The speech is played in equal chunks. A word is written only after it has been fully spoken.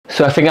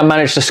So I think I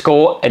managed to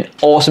score an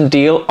awesome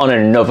deal on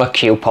another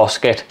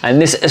Qposket.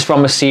 And this is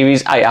from a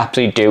series I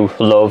absolutely do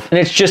love. And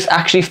it's just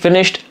actually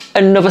finished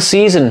another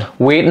season,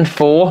 waiting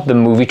for the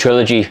movie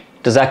trilogy.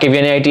 Does that give you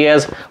any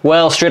ideas?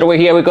 Well, straight away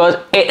here we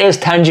go. It is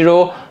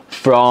Tanjiro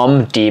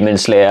from Demon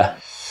Slayer.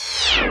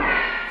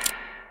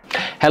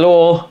 Hello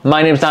all,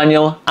 my name's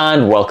Daniel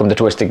and welcome to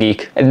Twisted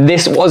Geek. And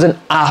this was an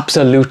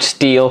absolute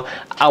steal.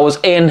 I was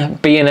in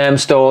B&M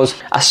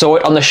stores, I saw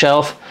it on the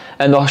shelf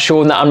and they're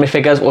showing that anime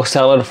figures were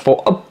selling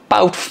for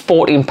about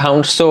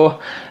 £14,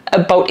 so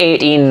about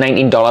 $18,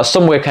 $19,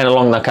 somewhere kind of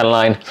along that kind of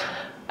line.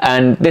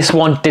 And this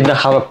one didn't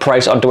have a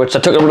price onto it, so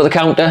I took it over to the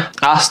counter,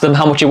 asked them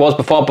how much it was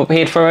before I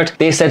paid for it.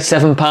 They said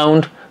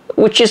 £7,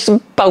 which is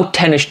about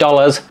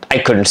 $10-ish. I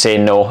couldn't say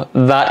no.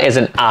 That is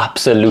an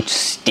absolute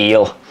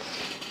steal.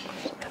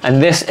 And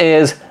this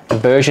is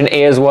version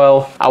A as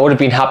well. I would have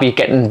been happy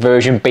getting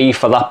version B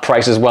for that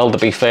price as well, to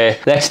be fair.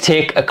 Let's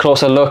take a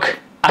closer look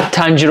at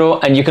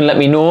Tanjiro and you can let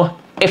me know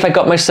if I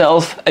got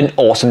myself an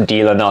awesome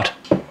deal or not.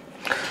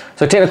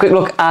 So take a quick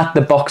look at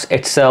the box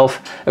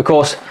itself. Of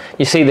course,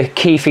 you see the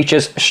key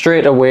features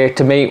straight away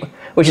to me,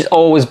 which has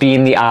always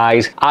been the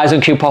eyes. Eyes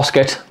on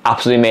Qposket,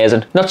 absolutely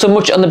amazing. Not so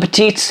much on the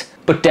petites,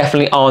 but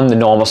definitely on the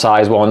normal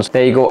size ones.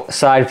 There you go,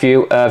 side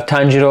view of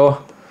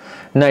Tanjiro.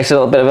 Nice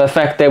little bit of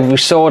effect there with the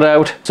sword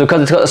out. So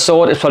because it's got the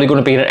sword, it's probably going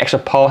to be in an extra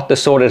part. The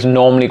sword is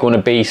normally going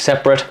to be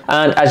separate.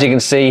 And as you can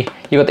see,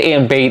 you've got the A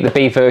and B, the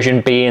B version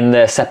being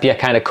the sepia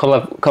kind of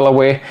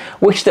colorway,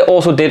 which they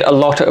also did a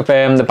lot of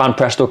the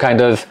Banpresto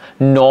kind of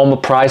normal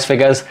prize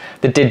figures.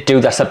 They did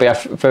do that sepia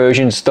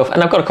version stuff.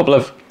 And I've got a couple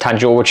of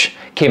Tanjiro which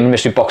came in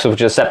mystery boxes,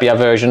 which are sepia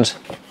versions.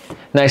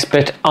 Nice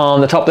bit on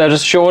the top there,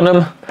 just showing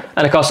them.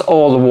 And of course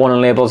all the warning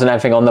labels and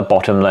everything on the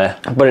bottom there.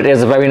 But it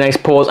is a very nice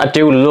pose. I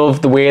do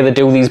love the way they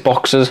do these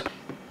boxes,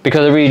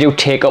 because they really do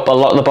take up a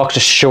lot of the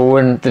boxes,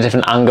 showing the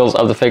different angles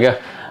of the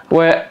figure.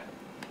 Where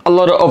a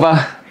lot of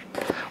other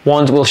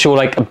ones will show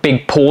like a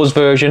big pose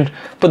version,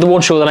 but they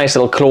won't show the nice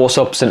little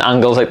close-ups and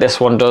angles like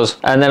this one does.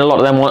 And then a lot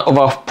of them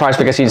other prize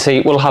figures you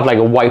see will have like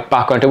a white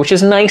background to it, which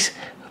is nice,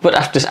 but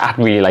I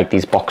really like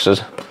these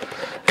boxes.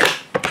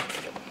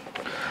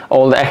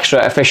 All the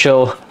extra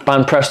official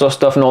Banpresto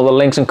stuff and all the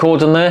links and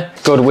codes on there.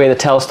 Good way to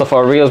tell stuff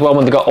are real as well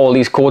when they got all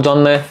these codes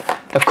on there.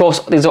 Of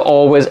course, these are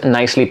always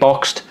nicely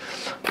boxed.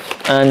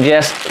 And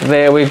yes,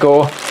 there we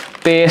go.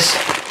 Base,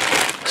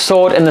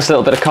 sword in this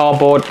little bit of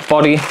cardboard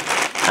body.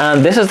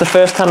 And this is the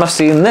first time I've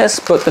seen this,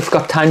 but they've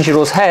got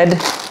Tanjiro's head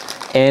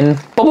in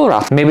bubble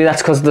wrap. Maybe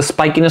that's because of the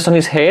spikiness on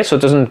his hair, so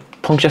it doesn't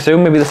puncture through.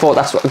 Maybe they thought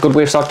that's a good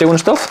way to start doing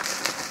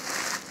stuff.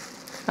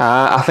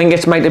 I think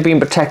it might have been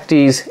protect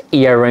these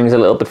earrings a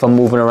little bit from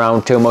moving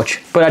around too much.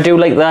 But I do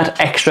like that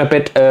extra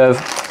bit of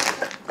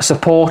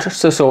support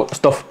so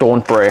stuff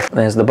don't break.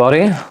 There's the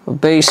body,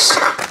 base,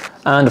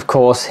 and of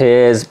course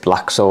here's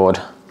black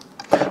sword.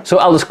 So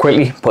I'll just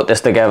quickly put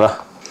this together.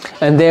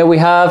 And there we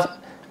have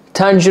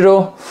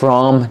Tanjiro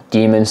from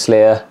Demon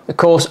Slayer. Of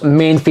course,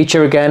 main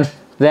feature again,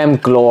 them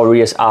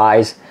glorious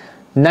eyes.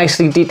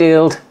 Nicely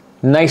detailed,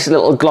 nice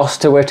little gloss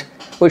to it,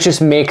 which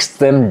just makes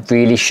them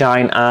really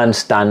shine and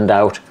stand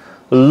out.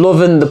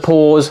 Loving the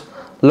pose,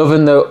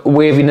 loving the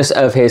waviness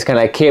of his kind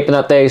of cape and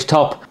that there, his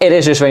top. It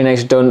is just very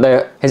nice done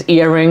there. His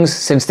earrings,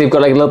 since they've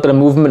got like a little bit of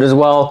movement as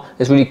well,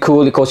 is really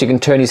cool. Of course, you can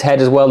turn his head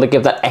as well to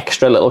give that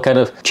extra little kind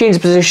of change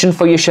of position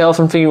for your shelf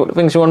and for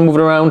things you want to move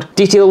it around.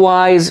 Detail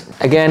wise,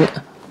 again,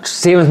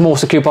 same as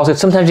most of Qposket,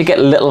 sometimes you get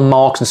little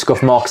marks and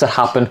scuff marks that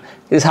happen.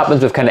 This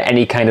happens with kind of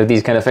any kind of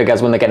these kind of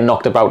figures when they get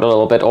knocked about a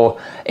little bit,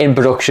 or in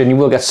production you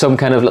will get some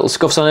kind of little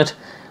scuffs on it.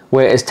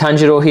 Whereas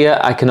Tanjiro here,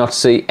 I cannot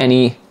see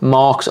any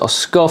marks or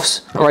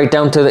scuffs. Right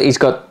down to that, he's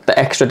got the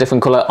extra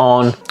different colour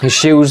on his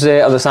shoes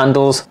there, or the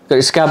sandals. Got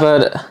his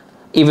scabbard,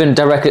 even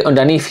directly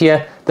underneath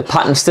here. The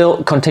pattern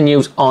still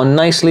continues on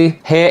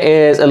nicely. Here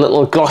is a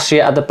little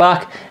glossier at the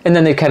back, and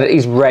then they kind of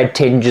these red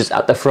tinges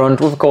at the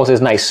front, with of course his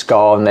nice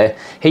scar on there.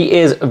 He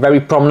is very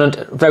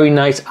prominent, very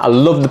nice. I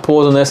love the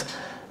pose on this,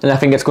 and I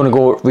think it's going to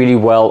go really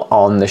well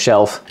on the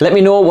shelf. Let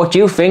me know what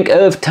you think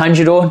of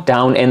Tanjiro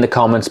down in the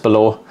comments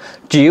below.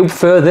 Do you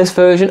prefer this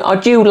version, or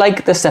do you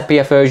like the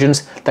sepia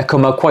versions that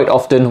come out quite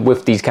often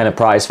with these kind of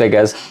prize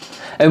figures?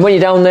 And when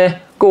you're down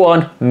there, go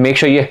on, make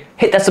sure you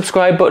hit that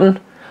subscribe button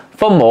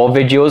for more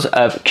videos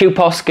of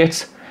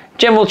Qposkets,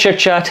 general chit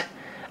chat,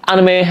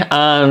 anime,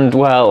 and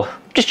well,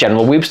 just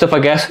general weeb stuff, I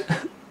guess.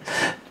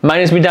 My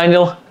name's been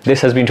Daniel, this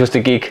has been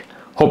Twisted Geek.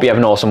 Hope you have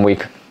an awesome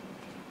week.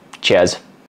 Cheers.